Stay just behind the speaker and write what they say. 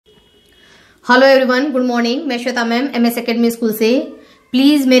Hello everyone, good morning. मैं Shweta ma'am MS academy school से।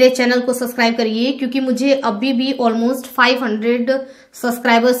 Please मेरे चैनल को सब्सक्राइब करिए क्योंकि मुझे अभी भी ऑलमोस्ट 500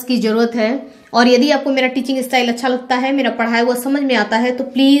 सब्सक्राइबर्स की जरूरत है। और यदि आपको मेरा टीचिंग स्टाइल अच्छा लगता है, मेरा पढ़ाया हुआ समझ में आता है, तो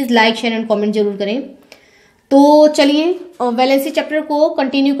please like share and comment जरूर करें। तो चलिए वैलेंसी चैप्टर को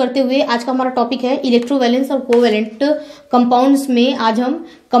कंटिन्यू करते हुए आज का हमारा टॉपिक है इलेक्ट्रोवैलेंस और कोवैलेंट कंपाउंड्स में आज हम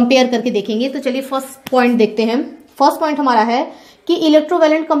कंपेयर करके देखेंगे। तो चलिए फर्स्ट पॉइंट देखते हैं। फर्स्ट पॉइंट हमारा है कि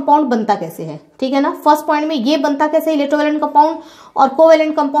इलेक्ट्रोवैलेंट कंपाउंड बनता कैसे है। ठीक है ना। फर्स्ट पॉइंट में ये बनता कैसे इलेक्ट्रोवैलेंट कंपाउंड और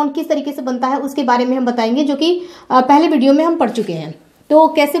कोवैलेंट कंपाउंड किस तरीके से बनता है उसके बारे में हम बताएंगे, जो कि पहले वीडियो में हम पढ़ चुके हैं। तो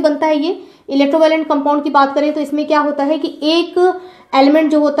कैसे बनता है ये इलेक्ट्रोवैलेंट कंपाउंड की बात करें तो इसमें क्या होता है कि एक एलिमेंट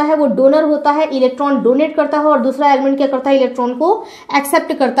जो होता है वो डोनर होता है, इलेक्ट्रॉन डोनेट करता है, और दूसरा एलिमेंट क्या करता है, इलेक्ट्रॉन को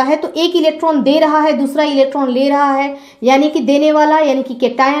एक्सेप्ट करता है। तो एक इलेक्ट्रॉन दे रहा है, दूसरा इलेक्ट्रॉन ले रहा है, यानी कि देने वाला यानी कि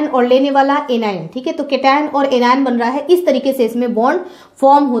केटायन और लेने वाला एनायन। ठीक है। तो केटायन और एनायन बन रहा है, इस तरीके से इसमें बॉन्ड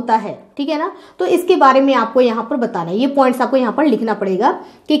फॉर्म होता है। ठीक है ना। तो इसके बारे में आपको यहाँ पर बताना है, ये पॉइंट्स आपको यहाँ पर लिखना पड़ेगा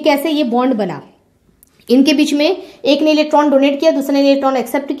कि कैसे ये बॉन्ड बना। इनके बीच में एक ने इलेक्ट्रॉन डोनेट किया, दूसरे ने इलेक्ट्रॉन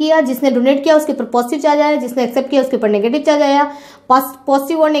एक्सेप्ट किया। जिसने डोनेट किया उसके ऊपर पॉजिटिव चार्ज आया, जिसने एक्सेप्ट किया उसके ऊपर नेगेटिव चार्ज आया।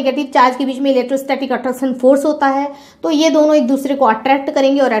 पॉजिटिव और नेगेटिव चार्ज के बीच में इलेक्ट्रोस्टैटिक अट्रैक्शन फोर्स होता है। तो ये दोनों एक दूसरे को अट्रैक्ट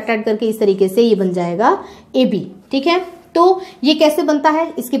करेंगे और अट्रैक्ट करके इस तरीके से ये बन जाएगा AB। ठीक है। तो ये कैसे बनता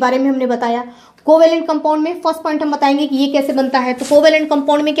है इसके बारे में हमने बताया। कोवैलेंट कंपाउंड में फर्स्ट पॉइंट हम बताएंगे कि ये कैसे बनता है। तो कोवैलेंट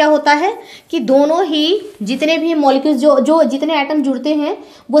कंपाउंड में क्या होता है कि दोनों ही जितने भी मॉलिक्यूल्स जो जितने एटम जुड़ते हैं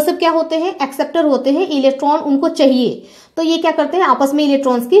वो सब क्या होते हैं, एक्सेप्टर होते हैं। इलेक्ट्रॉन उनको चाहिए तो ये क्या करते हैं, आपस में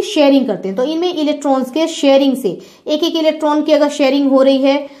इलेक्ट्रॉन्स की शेयरिंग करते हैं। तो इनमें इलेक्ट्रॉन्स के शेयरिंग से एक एक इलेक्ट्रॉन की अगर शेयरिंग हो रही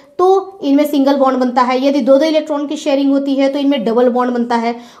है तो इनमें सिंगल बॉन्ड बनता है। यदि दो दो इलेक्ट्रॉन की शेयरिंग होती है तो इनमें डबल बॉन्ड बनता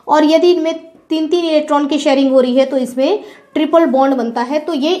है। और यदि इनमें तीन तीन इलेक्ट्रॉन की शेयरिंग हो रही है तो इसमें ट्रिपल बॉन्ड बनता है।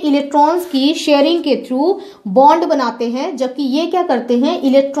 तो ये इलेक्ट्रॉन्स की शेयरिंग के थ्रू बॉन्ड बनाते हैं, जबकि ये क्या करते हैं,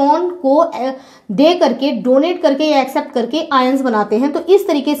 इलेक्ट्रॉन को दे करके डोनेट करके या एक्सेप्ट करके आयंस बनाते हैं। तो इस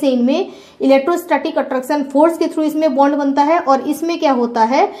तरीके से इनमें इलेक्ट्रोस्टैटिक अट्रैक्शन फोर्स के थ्रू इसमें बॉन्ड बनता है। और इसमें क्या होता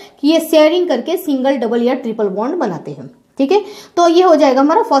है कि ये शेयरिंग करके सिंगल डबल या ट्रिपल बॉन्ड बनाते हैं। ठीक है। तो ये हो जाएगा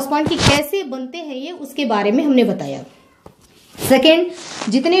हमारा फर्स्ट पॉइंट कि कैसे बनते हैं ये, उसके बारे में हमने बताया। सेकेंड,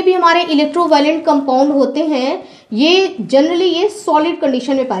 जितने भी हमारे इलेक्ट्रोवैलेंट कंपाउंड होते हैं ये जनरली ये सॉलिड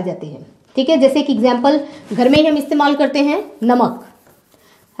कंडीशन में पाए जाते हैं। ठीक है। जैसे कि एग्जांपल घर में ही हम इस्तेमाल करते हैं नमक,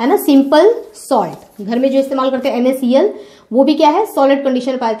 है ना, सिंपल सॉल्ट। घर में जो इस्तेमाल करते हैं NaCl, वो भी क्या है, सॉलिड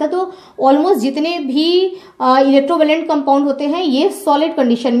कंडीशन में पाया था। तो ऑलमोस्ट जितने भी इलेक्ट्रोवैलेंट कंपाउंड होते हैं ये सॉलिड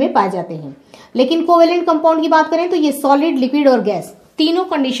कंडीशन में पाए जाते हैं। लेकिन कोवैलेंट कंपाउंड की बात करें तो ये सॉलिड, लिक्विड और गैस तीनों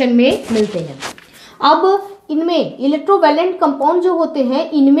कंडीशन में मिलते हैं। अब इनमें इलेक्ट्रोवैलेंट कंपाउंड जो होते हैं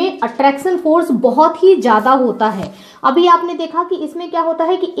इनमें अट्रैक्शन फोर्स बहुत ही ज्यादा होता है। अभी आपने देखा कि इसमें क्या होता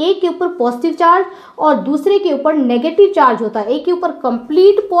है कि एक के ऊपर पॉजिटिव चार्ज और दूसरे के ऊपर नेगेटिव चार्ज होता है। एक के ऊपर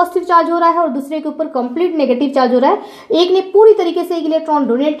कंप्लीट पॉजिटिव चार्ज हो रहा है और दूसरे के ऊपर कंप्लीट नेगेटिव चार्ज हो रहा है। एक ने पूरी तरीके से एक इलेक्ट्रॉन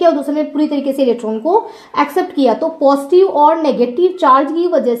डोनेट किया और दूसरे ने पूरी तरीके से इलेक्ट्रॉन को एक्सेप्ट किया। तो पॉजिटिव और नेगेटिव चार्ज की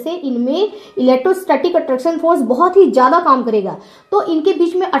वजह से इनमें इलेक्ट्रोस्टैटिक अट्रैक्शन फोर्स बहुत ही ज्यादा काम करेगा। तो इनके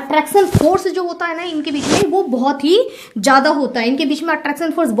बीच में अट्रैक्शन फोर्स जो होता है ना, इनके बीच में वो बहुत ही ज्यादा होता है। इनके बीच में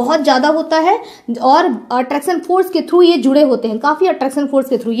अट्रैक्शन फोर्स बहुत ज्यादा होता है और अट्रैक्शन फोर्स के थ्रू ये जुड़े होते हैं। काफी अट्रैक्शन फोर्स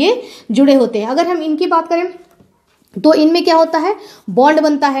के थ्रू ये जुड़े होते हैं। अगर हम इनकी बात करें तो इनमें क्या होता है, बॉन्ड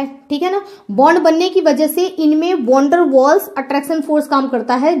बनता है। ठीक है ना। बॉन्ड बनने की वजह से इनमें वॉन्डर वॉल्स अट्रैक्शन फोर्स काम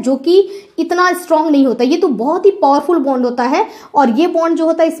करता है, जो कि इतना स्ट्रांग नहीं होता। ये तो बहुत ही पावरफुल बॉन्ड होता है और ये बॉन्ड जो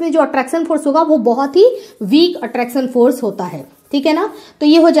होता है इसमें जो अट्रैक्शन फोर्स होगा वो बहुत ही वीक अट्रैक्शन फोर्स होता है। ठीक है ना। तो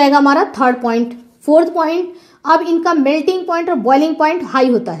ये हो जाएगा हमारा थर्ड पॉइंट। फोर्थ पॉइंट, अब इनका मेल्टिंग पॉइंट और बॉइलिंग पॉइंट हाई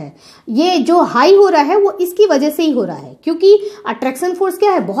होता है। ये जो हाई हो रहा है वो इसकी वजह से ही हो रहा है क्योंकि अट्रैक्शन फोर्स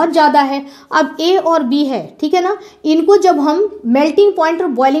क्या है, बहुत ज्यादा है। अब A और B है, ठीक है ना, इनको जब हम मेल्टिंग पॉइंट और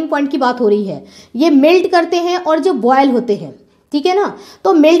बॉइलिंग पॉइंट की बात हो रही है, ये मेल्ट करते हैं और जो बॉयल होते हैं, ठीक है ना,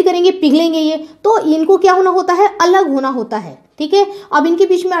 तो मेल्ट करेंगे, पिघलेंगे ये, तो इनको क्या होना होता है, अलग होना होता है। ठीक है। अब इनके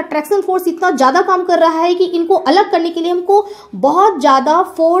बीच में अट्रैक्शन फोर्स इतना ज्यादा काम कर रहा है कि इनको अलग करने के लिए हमको बहुत ज्यादा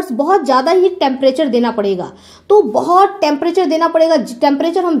फोर्स, बहुत ज्यादा ही टेम्परेचर देना पड़ेगा। तो बहुत टेम्परेचर देना पड़ेगा।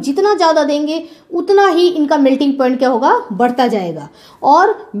 टेम्परेचर हम जितना ज्यादा देंगे उतना ही इनका मेल्टिंग पॉइंट क्या होगा, बढ़ता जाएगा।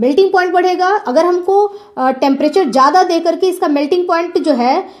 और मेल्टिंग पॉइंट बढ़ेगा। अगर हमको टेम्परेचर ज्यादा दे करके इसका मेल्टिंग पॉइंट जो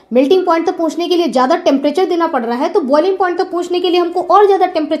है, मेल्टिंग पॉइंट तक पहुंचने के लिए ज्यादा टेम्परेचर देना पड़ रहा है, तो बॉइलिंग पॉइंट तक पहुंचने के लिए हमको और ज्यादा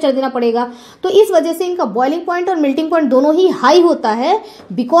टेम्परेचर देना पड़ेगा। तो इस वजह से इनका बॉइलिंग पॉइंट और मेल्टिंग पॉइंट दोनों ही हाई होता है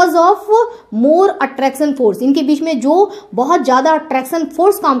because of more attraction force. इनके बीच में जो बहुत ज्यादा अट्रैक्शन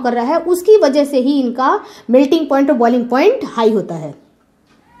फोर्स काम कर रहा है उसकी वजह से ही इनका मेल्टिंग पॉइंट और बॉइलिंग पॉइंट हाई होता है।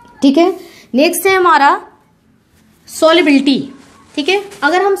 ठीक है। नेक्स्ट है हमारा सॉल्युबिलिटी। ठीक है।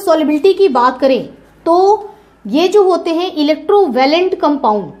 अगर हम सॉल्युबिलिटी की बात करें तो ये जो होते हैं इलेक्ट्रोवैलेंट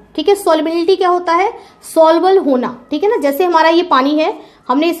कंपाउंड, ठीक है। सॉल्युबिलिटी क्या होता है, सॉल्युबल होना, ठीक है ना। जैसे हमारा ये पानी है,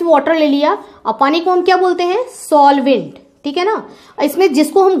 हमने इसमें वाटर ले लिया, अब पानी को हम क्या बोलते हैं, सॉल्वेंट, ठीक है ना। इसमें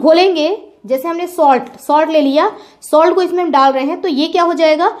जिसको हम घोलेंगे, जैसे हमने सॉल्ट ले लिया, सॉल्ट को इसमें हम डाल रहे हैं, तो ये क्या हो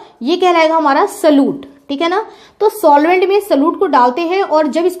जाएगा, ये कहलाएगा हमारा सलूट, ठीक है ना। तो सॉल्वेंट में सलूट को डालते हैं और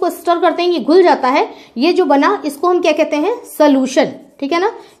जब इसको स्टर करते हैं ये घुल जाता है, ये जो बना इसको हम क्या कहते हैं, सॉल्यूशन, ठीक है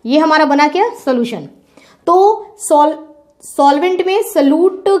ना। ये हमारा बना क्या, सॉल्यूशन। तो सॉल्वेंट में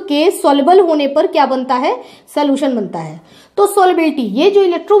सलूट के सॉल्युबल होने पर क्या बनता है, सॉल्यूशन बनता है। तो सॉल्युबिलिटी, ये जो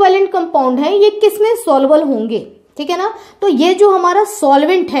इलेक्ट्रोवैलेंट कंपाउंड है ये किसमें सॉल्युबल होंगे, ठीक है ना। तो ये जो हमारा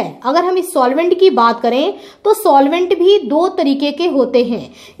सॉल्वेंट है, अगर हम इस सॉल्वेंट की बात करें तो सॉल्वेंट भी दो तरीके के होते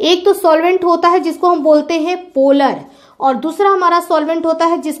हैं। एक तो सॉल्वेंट होता है जिसको हम बोलते हैं पोलर, और दूसरा हमारा सॉल्वेंट होता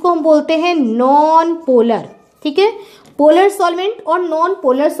है जिसको हम बोलते हैं नॉन पोलर, ठीक है। पोलर सॉल्वेंट और non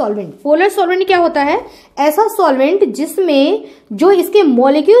polar solvent. Polar solvent क्या होता है, ऐसा सॉल्वेंट जिसमें जो इसके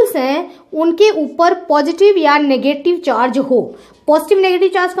मॉलिक्यूल्स हैं उनके ऊपर पॉजिटिव या नेगेटिव चार्ज हो। पॉजिटिव नेगेटिव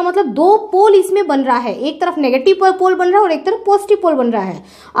चार्ज का मतलब दो पोल इसमें बन रहा है, एक तरफ नेगेटिव पोल बन रहा है और एक तरफ पॉजिटिव पोल बन रहा है।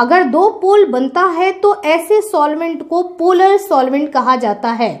 अगर दो पोल बनता है तो ऐसे सॉल्वेंट को पोलर सॉल्वेंट कहा जाता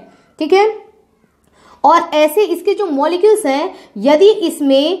है, ठीक है। और ऐसे इसके जो मॉलिक्यूल्स हैं, यदि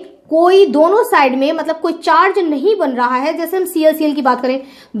इसमें कोई दोनों साइड में मतलब कोई चार्ज नहीं बन रहा है, जैसे हम Cl की बात करें,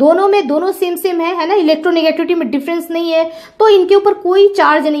 दोनों सेम है ना, इलेक्ट्रोनेगेटिविटी में डिफरेंस नहीं है, तो इनके ऊपर कोई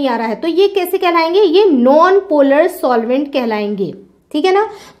चार्ज नहीं आ रहा है, तो ये कैसे कहलाएंगे, ये नॉन पोलर सॉल्वेंट कहलाएंगे, ठीक है ना।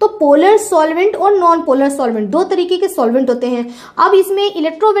 तो पोलर सॉल्वेंट और नॉन पोलर सॉल्वेंट दो तरीके के सॉल्वेंट होते हैं। अब इसमें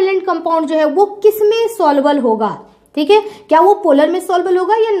इलेक्ट्रोवैलेंट कंपाउंड जो है वो किसमें सॉल्युबल होगा, ठीक है, क्या वो पोलर में सॉल्युबल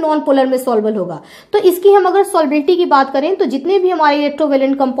होगा या नॉन पोलर में सॉल्युबल होगा। तो इसकी हम अगर सॉल्युबिलिटी की बात करें तो जितने भी हमारे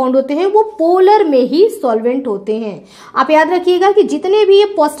इलेक्ट्रोवैलेंट कंपाउंड होते हैं वो पोलर में ही सॉल्वेंट होते हैं। आप याद रखिएगा कि जितने भी ये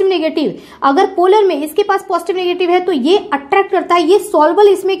पॉजिटिव नेगेटिव, अगर पोलर में इसके पास पॉजिटिव नेगेटिव है तो ये अट्रैक्ट करता है, ये सॉल्युबल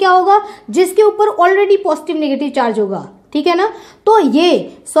इसमें क्या होगा, जिसके ऊपर ऑलरेडी पॉजिटिव नेगेटिव चार्ज होगा, ठीक है ना। तो ये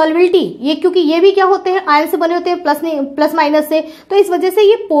सॉल्युबिलिटी, ये क्योंकि ये भी क्या होते हैं, आयन से बने होते हैं, प्लस माइनस से, तो इस वजह से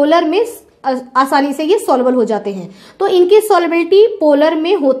ये पोलर में आसानी से ये सॉल्युबल हो जाते हैं। तो इनकी सॉल्युबिलिटी पोलर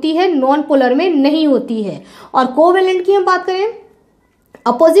में होती है, नॉन पोलर में नहीं होती है। और कोवैलेंट की हम बात करें,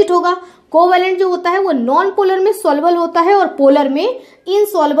 अपोजिट होगा। कोवैलेंट जो होता है वो नॉन पोलर में सॉल्युबल होता है और पोलर में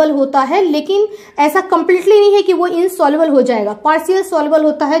इनसॉल्युबल होता है, लेकिन ऐसा कंप्लीटली नहीं है कि वो इनसॉल्युबल हो जाएगा, पार्शियल सॉल्युबल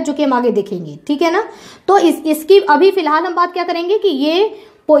होता है, जो कि हम आगे देखेंगे, ठीक है ना। तो इसकी अभी फिलहाल हम बात क्या करेंगे कि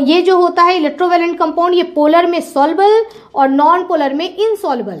ये जो होता है इलेक्ट्रोवैलेंट कंपाउंड, ये पोलर में सॉल्युबल और नॉन पोलर में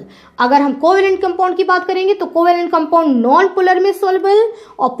इनसॉल्युबल। अगर हम कोवैलेंट कंपाउंड की बात करेंगे तो कोवैलेंट कंपाउंड नॉन पोलर में सॉल्युबल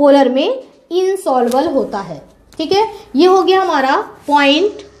और पोलर में इनसॉल्युबल होता है, ठीक है। ये हो गया हमारा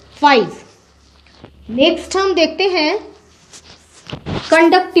पॉइंट 5। नेक्स्ट हम देखते हैं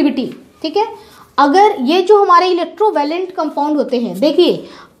कंडक्टिविटी, ठीक है। अगर ये जो हमारे इलेक्ट्रोवैलेंट कंपाउंड होते हैं, देखिए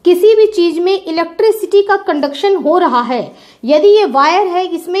किसी भी चीज में इलेक्ट्रिसिटी का कंडक्शन हो रहा है, यदि ये वायर है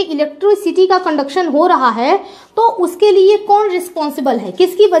इसमें इलेक्ट्रिसिटी का कंडक्शन हो रहा है, तो उसके लिए कौन रिस्पॉन्सिबल है,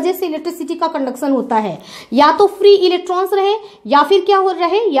 किसकी वजह से इलेक्ट्रिसिटी का कंडक्शन होता है, या तो फ्री इलेक्ट्रॉन्स रहे या फिर क्या हो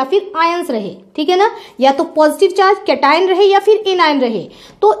रहे, या फिर आयंस रहे, ठीक है ना, या तो पॉजिटिव चार्ज कैटायन रहे या फिर एनायन रहे।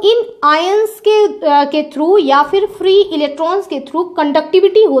 तो इन आयंस के थ्रू या फिर फ्री इलेक्ट्रॉन्स के थ्रू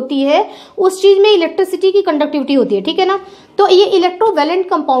कंडक्टिविटी होती है, उस चीज में इलेक्ट्रिसिटी की कंडक्टिविटी होती है, ठीक है ना। तो ये इलेक्ट्रोवैलेंट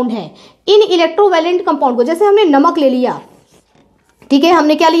कंपाउंड है। इन इलेक्ट्रोवैलेंट कंपाउंड को, जैसे हमने नमक ले लिया, ठीक है,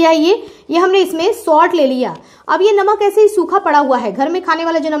 हमने क्या लिया है, ये हमने इसमें सॉल्ट ले लिया। अब ये नमक ऐसे ही सूखा पड़ा हुआ है, घर में खाने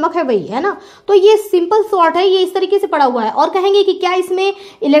वाला जो नमक है वही है ना, तो ये सिंपल सॉल्ट है, ये इस तरीके से पड़ा हुआ है। और कहेंगे कि क्या इसमें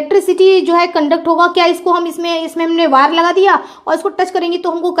इलेक्ट्रिसिटी जो है कंडक्ट होगा, क्या इसको हम इसमें हमने वायर लगा दिया और इसको टच करेंगे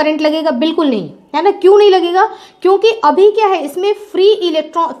तो हमको करंट लगेगा, बिल्कुल नहीं, है ना। क्यों नहीं लगेगा, क्योंकि अभी क्या है, इसमें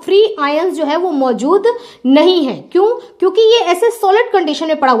फ्री आयंस जो है वो मौजूद नहीं है। क्यों, क्योंकि ये ऐसे सॉलिड कंडीशन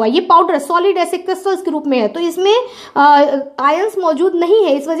में पड़ा हुआ है, ये पाउडर सॉलिड ऐसे क्रिस्टल्स के रूप में है, तो इसमें आयंस मौजूद नहीं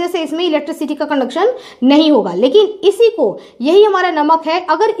है, इस वजह से इसमें इलेक्ट्रिसिटी का कंडक्शन नहीं होगा। लेकिन इसी को, यही हमारा नमक है,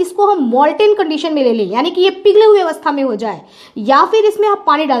 अगर इसको हम मॉल्टेन कंडीशन में ले लें, यानी कि ये पिघले हुए अवस्था में हो जाए, या फिर इसमें आप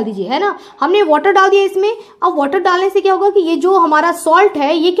पानी डाल दीजिए, है ना, हमने वाटर डाल दिया इसमें। अब वाटर डालने से क्या होगा कि ये जो हमारा सॉल्ट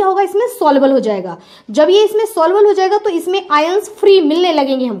है ये क्या होगा, इसमें सॉल्युबल हो जाएगा। जब ये इसमें सॉल्युबल हो जाएगा तो इसमें आयंस फ्री मिलने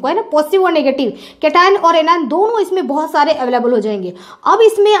लगेंगे हमको, है ना, पॉजिटिव और नेगेटिव, कैटायन और एनायन दोनों इसमें बहुत सारे अवेलेबल हो जाएंगे। अब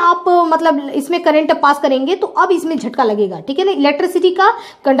इसमें आप मतलब इसमें करंट पास करेंगे तो अब इसमें झटका लगेगा, ठीक है ना, इलेक्ट्रिसिटी का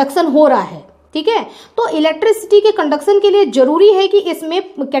कंडक्शन हो रहा है, ठीक है। तो इलेक्ट्रिसिटी के कंडक्शन के लिए जरूरी है कि इसमें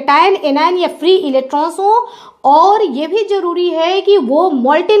कैटायन, एनायन या फ्री इलेक्ट्रॉन्स हो, और यह भी जरूरी है कि वो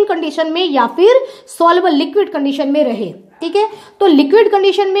मॉल्टेन कंडीशन में या फिर सॉल्युबल लिक्विड कंडीशन में रहे, ठीक है। तो लिक्विड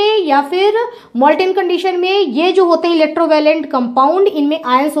कंडीशन में या फिर मॉल्टेन कंडीशन में ये जो होते हैं इलेक्ट्रोवैलेंट कंपाउंड, इनमें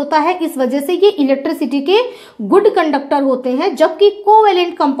आयंस होता है, इस वजह से ये इलेक्ट्रिसिटी के गुड कंडक्टर होते हैं। जबकि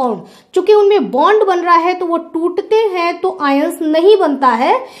कोवैलेंट कंपाउंड चूंकि उनमें बॉन्ड बन रहा है तो वो टूटते हैं तो आयंस नहीं बनता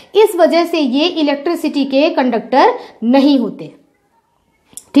है, इस वजह से ये इलेक्ट्रिसिटी के कंडक्टर नहीं होते।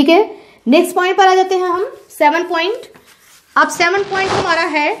 ठीक है, नेक्स्ट पॉइंट पर आ जाते हैं हम, 7 पॉइंट। अब 7 पॉइंट हमारा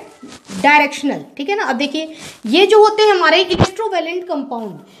है डायरेक्शनल। ठीक है ना। अब देखिए ये जो होते हैं हमारे इलेक्ट्रोवैलेंट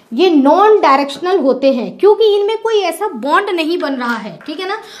कंपाउंड, ये नॉन डायरेक्शनल होते हैं क्योंकि इनमें कोई ऐसा बॉन्ड नहीं बन रहा है। ठीक है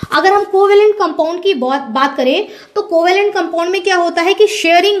ना। अगर हम कोवैलेंट कंपाउंड की बात करें तो कोवैलेंट कंपाउंड में क्या होता है कि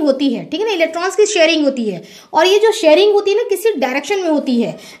शेयरिंग होती है। ठीक है ना, इलेक्ट्रॉन्स की शेयरिंग होती है, और ये जो शेयरिंग होती है ना किसी डायरेक्शन में होती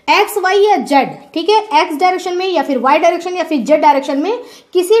है, एक्स वाई या जेड। ठीक है, एक्स डायरेक्शन में या फिर वाई डायरेक्शन या फिर जेड डायरेक्शन में,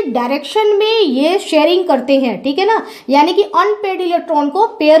 किसी डायरेक्शन में ये शेयरिंग करते हैं। ठीक है ना, यानी कि अनपेयर्ड इलेक्ट्रॉन को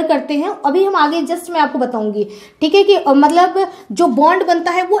पेयर करते हैं। अभी हम आगे जस्ट मैं आपको बताऊंगी। ठीक है, कि मतलब जो बॉन्ड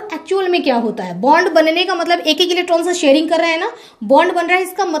बनता है वो एक्चुअल में क्या होता है। बॉन्ड बनने का मतलब एक एक इलेक्ट्रॉन से शेयरिंग कर रहे हैं ना, बॉन्ड बन रहा है,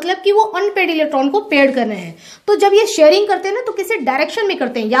 इसका मतलब कि वो अनपेयर्ड इलेक्ट्रॉन को पेयर्ड कर रहे हैं। तो जब ये शेयरिंग करते हैं ना तो किसी डायरेक्शन में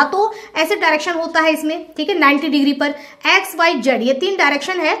करते हैं, या तो ऐसे डायरेक्शन होता है इसमें, ठीक है, 90 डिग्री पर, एक्स वाई जेड, ये 3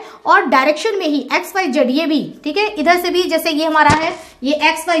 डायरेक्शन है, और डायरेक्शन में ही एक्स वाई जेड ये भी, ठीक है, इधर से भी जैसे ये हमारा है ये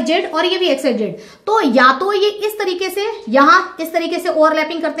एक्स वाई जेड और ये भी एक्स वाई जेड। तो या तो ये इस तरीके से यहां इस तरीके से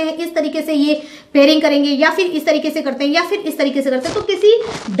ओवरलैपिंग करते हैं, इस तरीके से ये पेयरिंग करेंगे, या फिर इस तरीके से करते हैं, या फिर इस तरीके से करते हैं, तो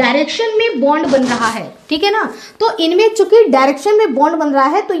किसी डायरेक्शन में बॉन्ड बन रहा है। ठीक है ना। तो इनमें चूंकि डायरेक्शन में बॉन्ड बन रहा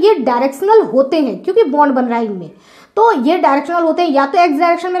है तो ये डायरेक्शनल होते हैं क्योंकि बॉन्ड बन रहा है इनमें, तो ये डायरेक्शनल होते हैं, या तो एक्स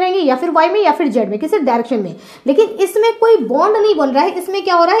डायरेक्शन में रहेंगे या फिर वाई में या फिर जेड में, किसी डायरेक्शन में। लेकिन इसमें कोई बॉन्ड नहीं बन रहा है, इसमें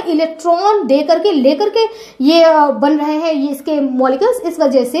क्या हो रहा है, इलेक्ट्रॉन दे करके लेकर के ये बन रहे हैं ये इसके मॉलिक्यूल्स, इस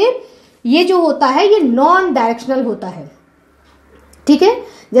वजह से ये जो होता है ये नॉन डायरेक्शनल होता है। ठीक है,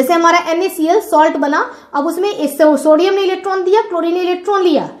 जैसे हमारा NaCl सॉल्ट बना, अब उसमें सोडियम ने इलेक्ट्रॉन दिया, क्लोरीन ने इलेक्ट्रॉन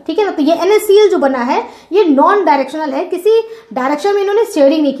लिया। ठीक है ना, तो ये NaCl जो बना है ये नॉन डायरेक्शनल है, किसी डायरेक्शन में इन्होंने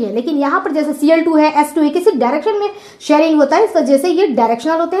शेयरिंग नहीं की है। लेकिन यहाँ पर जैसे Cl2 है, S2 है, किसी डायरेक्शन में शेयरिंग होता है, इस वजह से ये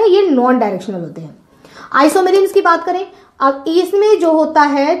डायरेक्शनल होते हैं, ये नॉन डायरेक्शनल होते हैं। आइसोमेरिज्म की बात करें, अब इसमें जो होता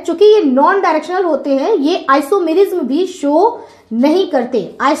है चूंकि ये नॉन डायरेक्शनल होते हैं, ये आइसोमेरिज्म भी शो नहीं करते।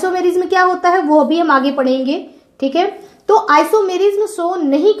 आइसोमेरिज्म क्या होता है वो भी हम आगे पढ़ेंगे। ठीक है, तो आइसोमेरिज्म शो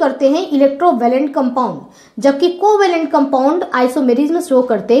नहीं करते हैं इलेक्ट्रोवैलेंट कंपाउंड, जबकि कोवैलेंट कंपाउंड आइसोमेरिज्म शो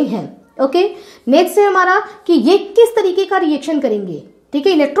करते हैं। ओके, नेक्स्ट है हमारा कि ये किस तरीके का रिएक्शन करेंगे। ठीक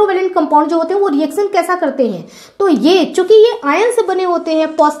है, इलेक्ट्रोवैलेंट कंपाउंड जो होते हैं वो रिएक्शन कैसा करते हैं, तो ये चूंकि ये आयन से बने होते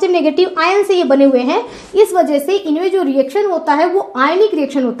हैं, पॉजिटिव नेगेटिव आयन से ये बने हुए हैं, इस वजह से इनमें जो रिएक्शन होता है वो आयनिक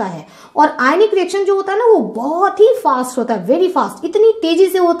रिएक्शन होता है। और आयनिक रिएक्शन जो होता है ना वो बहुत ही फास्ट होता है, वेरी फास्ट, इतनी तेजी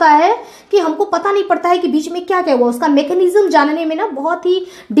से होता है कि हमको पता नहीं पड़ता है कि बीच में क्या क्या हुआ। उसका मैकेनिज्म जानने में ना बहुत ही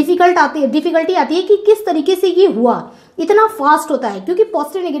डिफिकल्टी आती है कि किस तरीके से ये हुआ, इतना फास्ट होता है। क्योंकि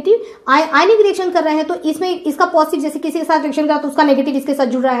पॉजिटिव नेगेटिव आयनिक रिएक्शन कर रहे हैं, तो इसमें इसका पॉजिटिव जैसे किसी के साथ रिएक्शन करा तो उसका नेगेटिव इसके साथ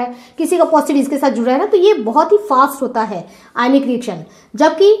जुड़ रहा है, किसी का पॉजिटिव इसके साथ जुड़ रहा है ना, तो ये बहुत ही फास्ट होता है आयनिक रिएक्शन।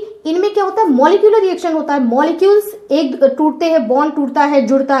 जबकि इनमें क्या होता है, मॉलिक्यूलर रिएक्शन होता है, मॉलिक्यूल्स एक टूटते हैं, बॉन्ड टूटता है,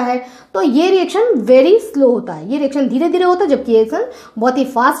 जुड़ता है, तो ये रिएक्शन वेरी स्लो होता है, ये रिएक्शन धीरे धीरे होता है, जबकि रिएक्शन बहुत ही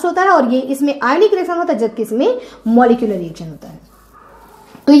फास्ट होता है। और ये इसमें आयनिक रिएक्शन होता है, जबकि इसमें मॉलिक्यूलर रिएक्शन होता है।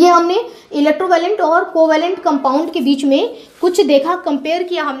 तो ये हमने इलेक्ट्रोवैलेंट और कोवैलेंट कंपाउंड के बीच में कुछ देखा, कंपेयर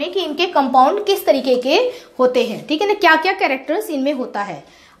किया हमने कि इनके कंपाउंड किस तरीके के होते हैं। ठीक है ना, क्या क्या कैरेक्टर्स इनमें होता है।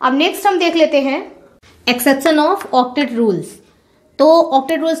 अब नेक्स्ट हम देख लेते हैं एक्सेप्शन ऑफ ऑक्टेट रूल्स। तो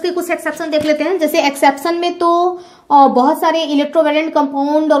ऑक्टेट रूल्स के कुछ एक्सेप्शन देख लेते हैं। जैसे एक्सेप्शन में तो बहुत सारे इलेक्ट्रोवैलेंट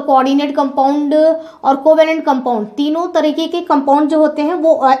कंपाउंड और कोऑर्डिनेट कंपाउंड और कोवैलेंट कंपाउंड, तीनों तरीके के कंपाउंड जो होते हैं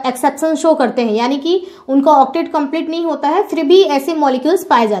वो एक्सेप्शन शो करते हैं, यानी कि उनका ऑक्टेट कंप्लीट नहीं होता है, फिर भी ऐसे मॉलिक्यूल्स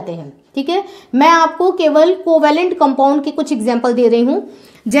पाए जाते हैं। ठीक है, मैं आपको केवल कोवैलेंट कंपाउंड के कुछ एग्जाम्पल दे रही हूँ।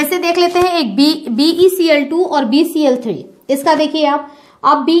 जैसे देख लेते हैं एक BeCl2 और BCl3। इसका देखिए आप,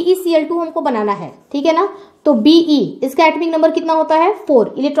 अब BeCl2 हमको बनाना है, ठीक है ना, तो Be इसका एटॉमिक नंबर कितना होता है 4,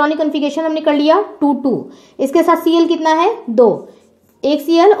 इलेक्ट्रॉनिक कन्फिगरेशन हमने कर लिया 2 इसके साथ Cl कितना है 2, एक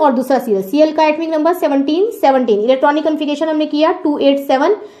Cl और दूसरा Cl का एटॉमिक नंबर 17, इलेक्ट्रॉनिक कन्फिगरेशन हमने किया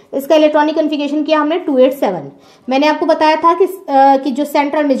 287, इसका इलेक्ट्रॉनिक कन्फिगरेशन किया हमने 287। मैंने आपको बताया था कि जो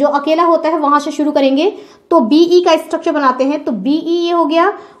सेंट्रल में जो अकेला होता है वहां से शुरू करेंगे, तो Be का स्ट्रक्चर बनाते हैं, तो Be ये हो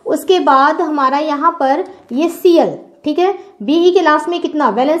गया। उसके बाद हमारा यहाँ पर ये Cl, ठीक है, Be के लास्ट में कितना,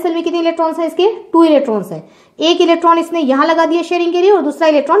 वैलेंस सेल में कितने इलेक्ट्रॉन्स है इसके 2 इलेक्ट्रॉन्स है, एक इलेक्ट्रॉन इसने यहां लगा दिया शेयरिंग के लिए और दूसरा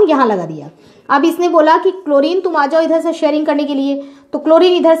इलेक्ट्रॉन यहां लगा दिया। अब इसने बोला कि क्लोरीन तुम आ जाओ इधर से शेयरिंग करने के लिए, तो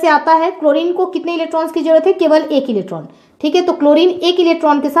क्लोरीन इधर से आता है। क्लोरीन को कितने इलेक्ट्रॉन्स की जरूरत है, केवल एक इलेक्ट्रॉन, ठीक है, तो क्लोरीन एक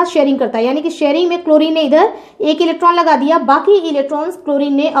इलेक्ट्रॉन के साथ शेयरिंग करता है, यानी कि शेयरिंग में क्लोरीन ने इधर एक इलेक्ट्रॉन लगा दिया, बाकी इलेक्ट्रॉन्स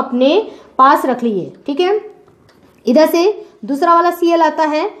क्लोरीन ने अपने पास रख लिए। ठीक है, इधर से दूसरा वाला Cl आता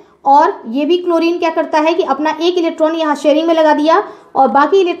है और ये भी क्लोरीन क्या करता है कि अपना एक इलेक्ट्रॉन यहाँ शेयरिंग में लगा दिया और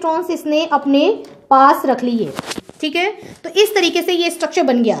बाकी इलेक्ट्रॉन्स इसने अपने पास रख लिए। ठीक है, तो इस तरीके से ये स्ट्रक्चर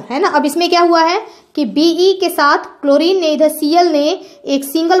बन गया है ना। अब इसमें क्या हुआ है कि Be के साथ क्लोरीन ने, इधर Cl ने एक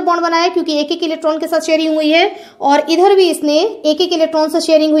सिंगल बॉन्ड बनाया क्योंकि एक एक इलेक्ट्रॉन के साथ शेयरिंग हुई है, और इधर भी इसने एक एक इलेक्ट्रॉन से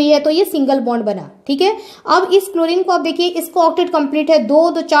शेयरिंग हुई है, तो ये सिंगल बॉन्ड बना। ठीक है, अब इस क्लोरीन को आप देखिए, इसको ऑक्टेट कंप्लीट है 2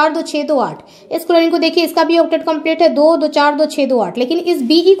 2 4 2 6 2 8। इस क्लोरीन को देखिए, इसका भी ऑक्टेट कंप्लीट है 2 2 4 2 6 2 8। लेकिन इस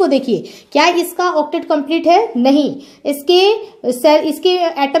Be को देखिए, क्या इसका ऑक्टेट कंप्लीट है? नहीं। इसके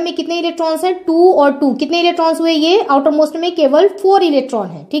एटम में कितने इलेक्ट्रॉन्स हैं? 2 और 2। कितने इलेक्ट्रॉन्स हुए? ये आउटर मोस्ट में केवल 4 इलेक्ट्रॉन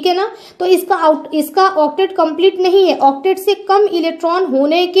है। ठीक है ना, तो इसका ऑक्टेट कंप्लीट नहीं है। ऑक्टेट से कम इलेक्ट्रॉन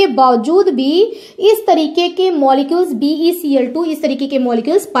होने के बावजूद भी इस तरीके के मॉलिक्यूल्स BeCl2 इस तरीके के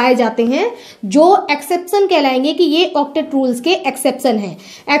मॉलिक्यूल्स पाए जाते हैं, जो एक्सेप्शन कहलाएंगे कि ये ऑक्टेट रूल्स के एक्सेप्शन है।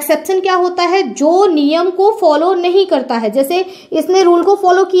 एक्सेप्शन क्या होता है? जो नियम को फॉलो नहीं करता है। जैसे इसने रूल को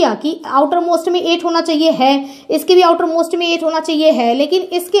फॉलो किया कि आउटर मोस्ट में 8 होना चाहिए है, इसके भी आउटर मोस्ट में 8 होना चाहिए है, लेकिन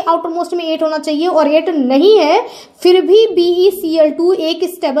इसके आउटर मोस्ट में 8 होना चाहिए और 8 नहीं है, फिर भी BeCl2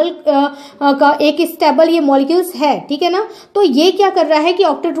 एक स्टेबल ये मॉलिक्यूल्स है। ठीक है ना, तो ये क्या कर रहा है कि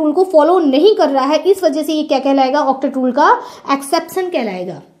ऑक्टेट रूल को फॉलो नहीं कर रहा है, इस वजह से ये क्या कहलाएगा? ऑक्टेट रूल का एक्सेप्शन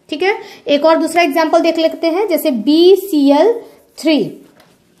कहलाएगा। ठीक है, एक और दूसरा एग्जांपल देख लेते हैं, जैसे BCl3।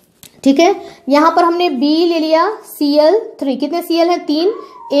 ठीक है, यहां पर हमने B ले लिया, Cl3। कितने Cl है? 3,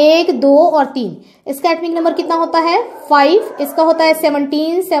 1 2 और 3। इसका एटॉमिक नंबर कितना होता है? 5। इसका होता है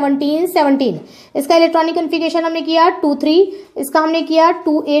 17 17 17। इसका इलेक्ट्रॉनिक कॉन्फ़िगरेशन हमने किया 2 3। इसका हमने किया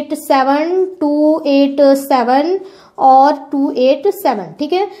 287 287 और 287।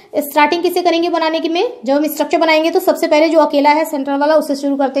 ठीक है, स्टार्टिंग किससे करेंगे बनाने की में? जब हम स्ट्रक्चर बनाएंगे तो सबसे पहले जो अकेला है सेंट्रल वाला उससे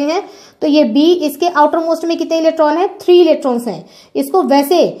शुरू करते हैं। तो ये B, इसके आउटर मोस्ट में कितने इलेक्ट्रॉन है? 3 इलेक्ट्रॉन्स हैं। इसको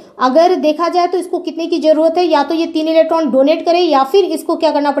वैसे अगर देखा जाए तो इसको कितने की जरूरत है? या तो ये 3 इलेक्ट्रॉन डोनेट करे या फिर इसको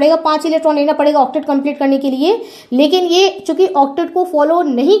क्या करना पड़ेगा? 5 इलेक्ट्रॉन लेना पड़ेगा ऑक्टेट कंप्लीट करने के लिए। लेकिन ये चूंकि ऑक्टेट को फॉलो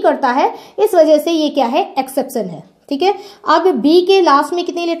नहीं करता है, इस वजह से ये क्या है? एक्सेप्शन है। ठीक है, अब B के लास्ट में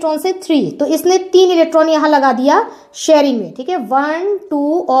कितने इलेक्ट्रॉन है? 3। तो इसने 3 इलेक्ट्रॉन यहां लगा दिया शेयरिंग में। ठीक है, 1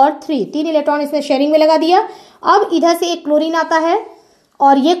 2 और 3, 3 इलेक्ट्रॉन इसने शेयरिंग में लगा दिया। अब इधर से एक क्लोरीन आता है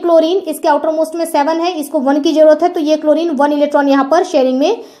और ये क्लोरीन इसके आउटर मोस्ट में 7 है, इसको 1 की जरूरत है, तो ये क्लोरीन 1 इलेक्ट्रॉन यहाँ पर शेयरिंग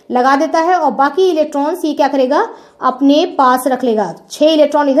में लगा देता है और बाकी इलेक्ट्रॉन्स ये क्या करेगा? अपने पास रख लेगा। 6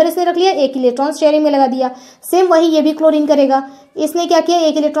 इलेक्ट्रॉन इधर इसने रख लिया, 1 इलेक्ट्रॉन शेयरिंग में लगा दिया। सेम वही ये भी क्लोरीन करेगा। इसने क्या किया?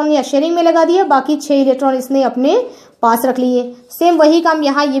 1 इलेक्ट्रॉन यहाँ शेयरिंग में लगा दिया, बाकी 6 इलेक्ट्रॉन इसने अपने पास रख लिए। सेम वही काम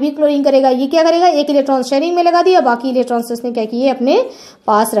यहाँ ये भी क्लोरीन करेगा। ये क्या करेगा? 1 इलेक्ट्रॉन शेयरिंग में लगा दिया, बाकी इलेक्ट्रॉन्स इसने क्या किए? अपने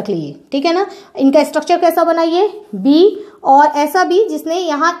पास रख लिए। ठीक है ना, इनका स्ट्रक्चर कैसा बना? ये B और ऐसा भी जिसने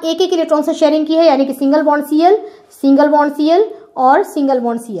यहाँ एक एक इलेक्ट्रॉन से शेयरिंग की है, यानी कि single bond Cl, single bond Cl और सिंगल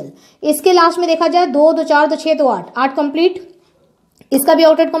बॉन्ड Cl। इसके लास्ट में देखा जाए 2 2 4 2 6 2 8, 8 कंप्लीट। इसका भी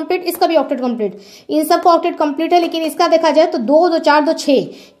ऑक्टेट कंप्लीट, इसका भी ऑक्टेट कंप्लीट, इन सब का ऑक्टेट कंप्लीट है। लेकिन इसका देखा जाए तो 2 2 4 2 6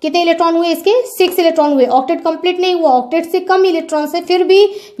 कितने इलेक्ट्रॉन हुए? इसके 6 इलेक्ट्रॉन हुए। ऑक्टेट कंप्लीट नहीं हुआ, ऑक्टेट से कम इलेक्ट्रॉन से, फिर भी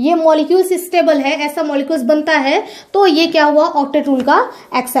ये मॉलिक्यूल्स स्टेबल है, ऐसा मॉलिक्यूल्स बनता है, तो ये क्या हुआ? ऑक्टेट रूल का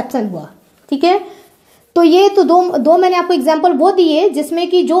एक्सेप्शन हुआ। ठीक है, तो ये तो दो मैंने आपको एग्जांपल वो दिए जिसमें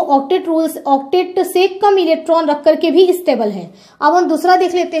कि जो ऑक्टेट रूल्स ऑक्टेट से कम इलेक्ट्रॉन रख करके भी स्टेबल है। अब हम दूसरा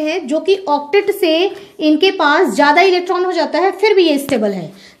देख लेते हैं जो कि ऑक्टेट से इनके पास ज्यादा इलेक्ट्रॉन हो जाता है फिर भी ये स्टेबल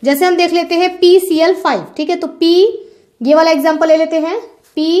है। जैसे हम देख लेते हैं PCl5। ठीक है, तो P, ये वाला एग्जांपल ले लेते हैं,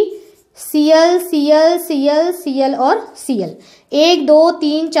 PCl Cl Cl Cl और Cl, 1 2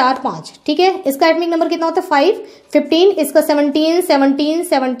 3 4 5। ठीक है, इसका एटॉमिक नंबर कितना होता है? 5 15। इसका 17 17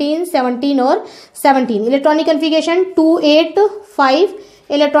 17 17 और 17। Electronic configuration 285,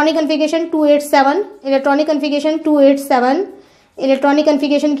 electronic configuration 287, electronic configuration 287, electronic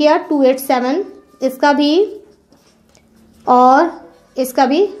configuration किया 287, इसका भी और इसका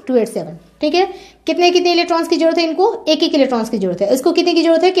भी 287। ठीक है, कितने कितने इलेक्ट्रॉन्स की जरूरत है? इनको एक एक इलेक्ट्रॉन्स की जरूरत है। इसको कितने की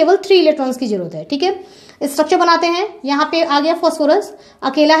जरूरत है? केवल 3 इलेक्ट्रॉन्स की जरूरत है। ठीक है, स्ट्रक्चर बनाते हैं। यहाँ पे आ गया फास्फोरस,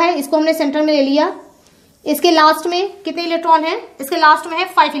 अकेला है, इसको हमने सेंटर में ले लिया। इसके लास्ट में कितने इलेक्ट्रॉन है? इसके लास्ट में है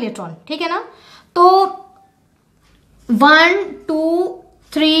 5 इलेक्ट्रॉन। ठीक है ना, तो 1 2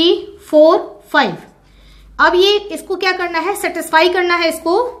 3 4 5। अब ये इसको क्या करना है? सेटिस्फाई करना है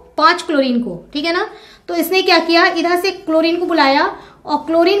इसको 5 क्लोरीन को। ठीक है ना, तो इसने क्या किया? इधर से क्लोरीन को बुलाया और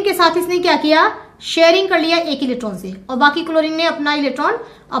क्लोरीन के साथ इसने क्या किया? शेयरिंग कर लिया 1 इलेक्ट्रॉन से और बाकी क्लोरीन ने अपना इलेक्ट्रॉन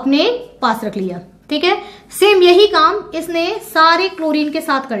अपने पास रख लिया। ठीक है, सेम यही काम इसने सारे क्लोरीन के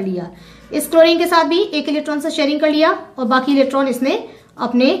साथ कर लिया। इस क्लोरीन के साथ भी 1 इलेक्ट्रॉन से शेयरिंग कर लिया और बाकी इलेक्ट्रॉन इसने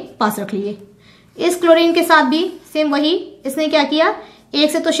अपने पास रख लिए। इस क्लोरीन के साथ भी सेम वही, इसने क्या किया?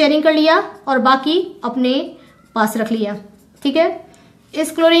 1 से तो शेयरिंग कर लिया और बाकी अपने पास रख लिया। ठीक है,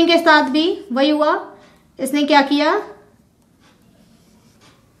 इस क्लोरीन के साथ भी वही हुआ, इसने क्या किया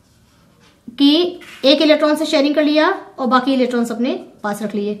कि एक इलेक्ट्रॉन से शेयरिंग कर लिया और बाकी इलेक्ट्रॉन्स अपने पास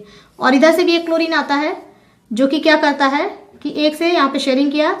रख लिए। और इधर से भी एक क्लोरीन आता है जो कि क्या करता है कि एक से यहाँ पे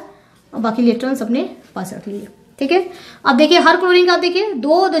शेयरिंग किया और बाकी इलेक्ट्रॉन्स अपने पास रख लिए। ठीक है, अब देखिए हर क्लोरीन का, आप देखिए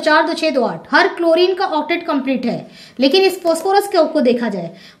 2 2 4 2 6 2 8, हर क्लोरीन का ऑक्टेट कंप्लीट है। लेकिन इस फास्फोरस को देखा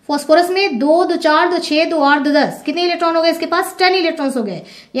जाए, फास्फोरस में 2 2 4 2 6 2 8 2 10, कितने इलेक्ट्रॉन हो गए इसके पास? 10 इलेक्ट्रॉन्स हो गए।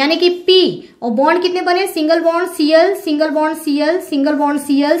 यानी कि P और बॉन्ड कितने बने? Single bond Cl, single bond Cl, single bond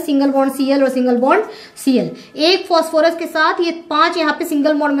Cl, single bond Cl और सिंगल बॉन्ड Cl। एक फास्फोरस के साथ ये 5 यहाँ पे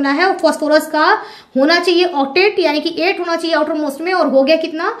सिंगल बॉन्ड बना है और फास्फोरस का होना चाहिए ऑक्टेट, यानी कि 8 होना चाहिए आउटर मोस्ट में, और हो गया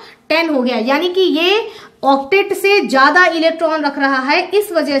कितना? 10 हो गया। यानी कि ये ऑक्टेट से ज्यादा इलेक्ट्रॉन रख रहा है,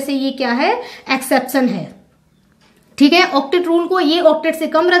 इस वजह से ये क्या है? एक्सेप्शन है। ठीक है, ऑक्टेट रूल को ये ऑक्टेट से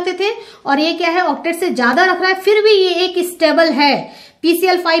कम रखते थे और ये क्या है? ऑक्टेट से ज्यादा रख रहा है, फिर भी ये एक स्टेबल है,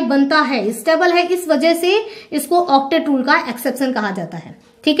 PCl5 बनता है, स्टेबल है, इस वजह से इसको ऑक्टेट रूल का एक्सेप्शन कहा जाता है।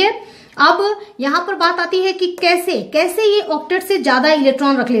 ठीक है, अब यहां पर बात आती है कि कैसे ये ऑक्टेट से ज्यादा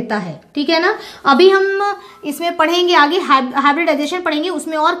इलेक्ट्रॉन रख लेता है। ठीक है ना, अभी हम इसमें पढ़ेंगे आगे, हाइब्रिडाइजेशन पढ़ेंगे,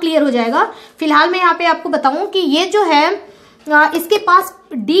 उसमें और क्लियर हो जाएगा। फिलहाल मैं यहाँ पे आपको बताऊं कि ये जो है इसके पास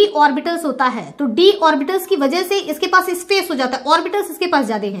d ऑर्बिटल्स होता है, तो d ऑर्बिटल्स की वजह से इसके पास स्पेस हो जाता है, ऑर्बिटल्स इसके पास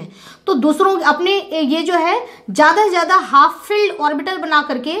ज्यादा हैं, तो दूसरों अपने ये जो है ज्यादा से ज्यादा हाफ फिल्ड ऑर्बिटल बना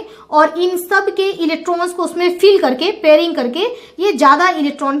करके और इन सब के इलेक्ट्रॉन्स को उसमें फिल करके, पेयरिंग करके ये ज्यादा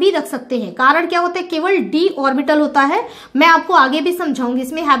इलेक्ट्रॉन भी रख सकते हैं। कारण क्या होता है? केवल d ऑर्बिटल होता है। मैं आपको आगे भी समझाऊंगी,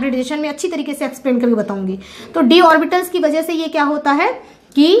 इसमें हाइब्रिडाइजेशन में अच्छी तरीके से एक्सप्लेन करके बताऊंगी। तो d ऑर्बिटल्स की वजह से ये क्या होता है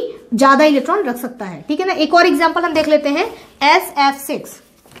कि ज्यादा इलेक्ट्रॉन रख सकता है। ठीक है ना, एक और एग्जांपल हम देख लेते हैं, SF6।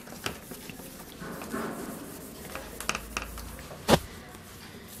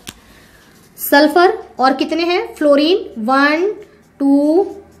 सल्फर और कितने हैं? फ्लोरीन 1 2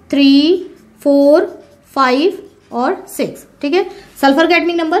 3 4 5 और 6। ठीक है, सल्फर का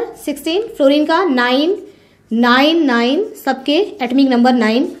एटॉमिक नंबर 16, फ्लोरीन का 9 9 9, सबके एटॉमिक नंबर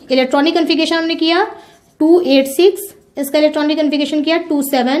 9। इलेक्ट्रॉनिक कॉन्फ़िगरेशन हमने किया 286, इसका इलेक्ट्रॉनिक कॉन्फ़िगरेशन किया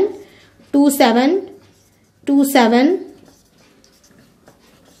 27 27 27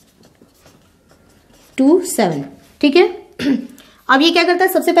 27। ठीक है, अब ये क्या करता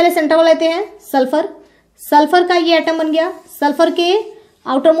है? सबसे पहले सेंटर वाला लेते हैं सल्फर। सल्फर का ये एटम बन गया। सल्फर के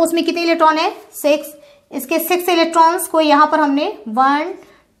आउटर मोस्ट में कितने इलेक्ट्रॉन है? 6। इसके 6 इलेक्ट्रॉन्स को यहां पर हमने 1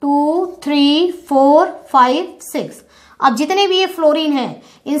 2 3 4 5 6। अब जितने भी ये फ्लोरीन है,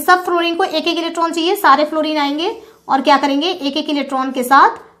 इन सब फ्लोरीन को एक एक इलेक्ट्रॉन चाहिए, सारे फ्लोरीन आएंगे और क्या करेंगे? एक एक इलेक्ट्रॉन के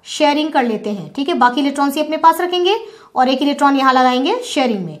साथ शेयरिंग कर लेते हैं। ठीक है, बाकी इलेक्ट्रॉन से अपने पास रखेंगे और एक इलेक्ट्रॉन यहां लगाएंगे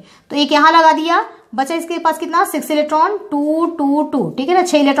शेयरिंग में, तो एक यहां लगा दिया, बचा इसके पास कितना? 6 इलेक्ट्रॉन 2 2 2। ठीक है ना,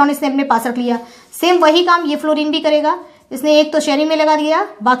 6 इलेक्ट्रॉन इसने अपने पास रख लिया। सेम वही काम ये फ्लोरीन भी करेगा, इसने एक तो शेयरिंग में लगा दिया,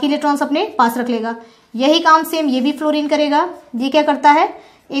 बाकी इलेक्ट्रॉन्स अपने पास रख लेगा। यही काम सेम ये भी फ्लोरीन करेगा। ये क्या करता है?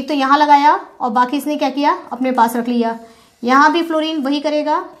 एक तो यहां लगाया और बाकी इसने क्या किया? अपने पास रख लिया। यहां भी फ्लोरीन वही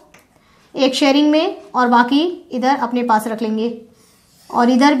करेगा, एक शेयरिंग में और बाकी इधर अपने पास रख लेंगे, और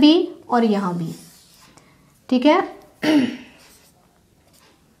इधर भी और यहां भी। ठीक है,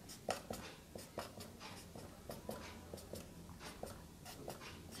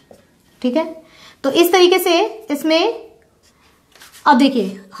 ठीक है, तो इस तरीके से इसमें अब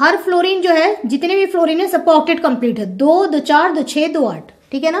देखिए हर फ्लोरीन जो है, जितने भी फ्लोरीन है सबका ऑक्टेट कंप्लीट है। 2 2 4 2 6 2 8।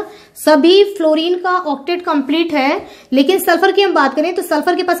 ठीक है ना, सभी फ्लोरीन का ऑक्टेट कंप्लीट है। लेकिन सल्फर की हम बात करें तो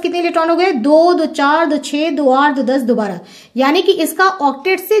सल्फर के पास कितने इलेक्ट्रॉन हो गए? 2 2 4 2 6 2 8 2 10 2 12, यानी कि इसका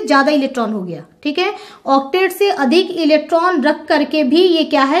ऑक्टेट से ज्यादा इलेक्ट्रॉन हो गया। ठीक है, ऑक्टेट से अधिक इलेक्ट्रॉन रख करके भी ये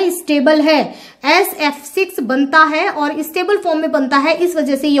क्या है? स्टेबल है, SF6 बनता है और स्टेबल फॉर्म में बनता है, इस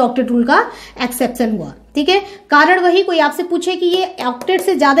वजह से ये ऑक्टेट रूल का एक्सेप्शन हुआ। ठीक है, कारण वही, कोई आपसे पूछे कि ये ऑक्टेट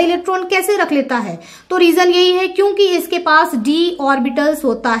से ज्यादा इलेक्ट्रॉन कैसे रख लेता है, तो रीजन यही है क्योंकि इसके पास d ऑर्बिटल्स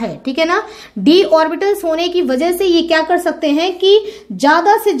होता है। ठीक है ना, d ऑर्बिटल्स होने की वजह से ये क्या कर सकते हैं कि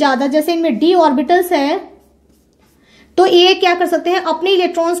ज्यादा से ज्यादा, जैसे इनमें d ऑर्बिटल्स है तो ये क्या कर सकते हैं? अपने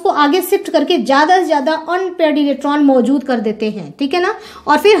इलेक्ट्रॉन्स को आगे शिफ्ट करके ज्यादा से ज्यादा अनपेयर्ड इलेक्ट्रॉन मौजूद कर देते हैं। ठीक है ना,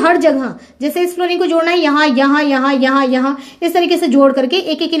 और फिर हर जगह, जैसे इस फ्लोरीन को जोड़ना है यहाँ यहाँ यहाँ यहाँ यहाँ, इस तरीके से जोड़ करके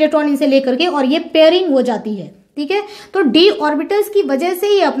एक एक इलेक्ट्रॉन इनसे लेकर के और ये पेयरिंग हो जाती है। ठीक है, तो d ऑर्बिटल्स की वजह से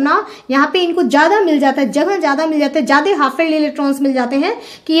ये अपना यहाँ पे इनको ज्यादा मिल जाता है, जगह ज्यादा मिल जाता है, ज्यादा हाफ फिल्ड इलेक्ट्रॉन्स मिल जाते हैं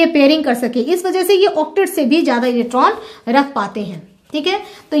कि ये पेयरिंग कर सके, इस वजह से ये ऑक्टेट से भी ज्यादा इलेक्ट्रॉन रख पाते हैं। ठीक है,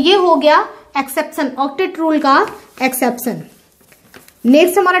 तो ये हो गया एक्सेप्शन, ऑक्टेट रूल का एक्सेप्शन।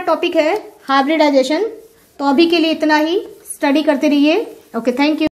 नेक्स्ट हमारा टॉपिक है हाइब्रिडाइजेशन। तो अभी के लिए इतना ही, स्टडी करते रहिए। Okay, thank you.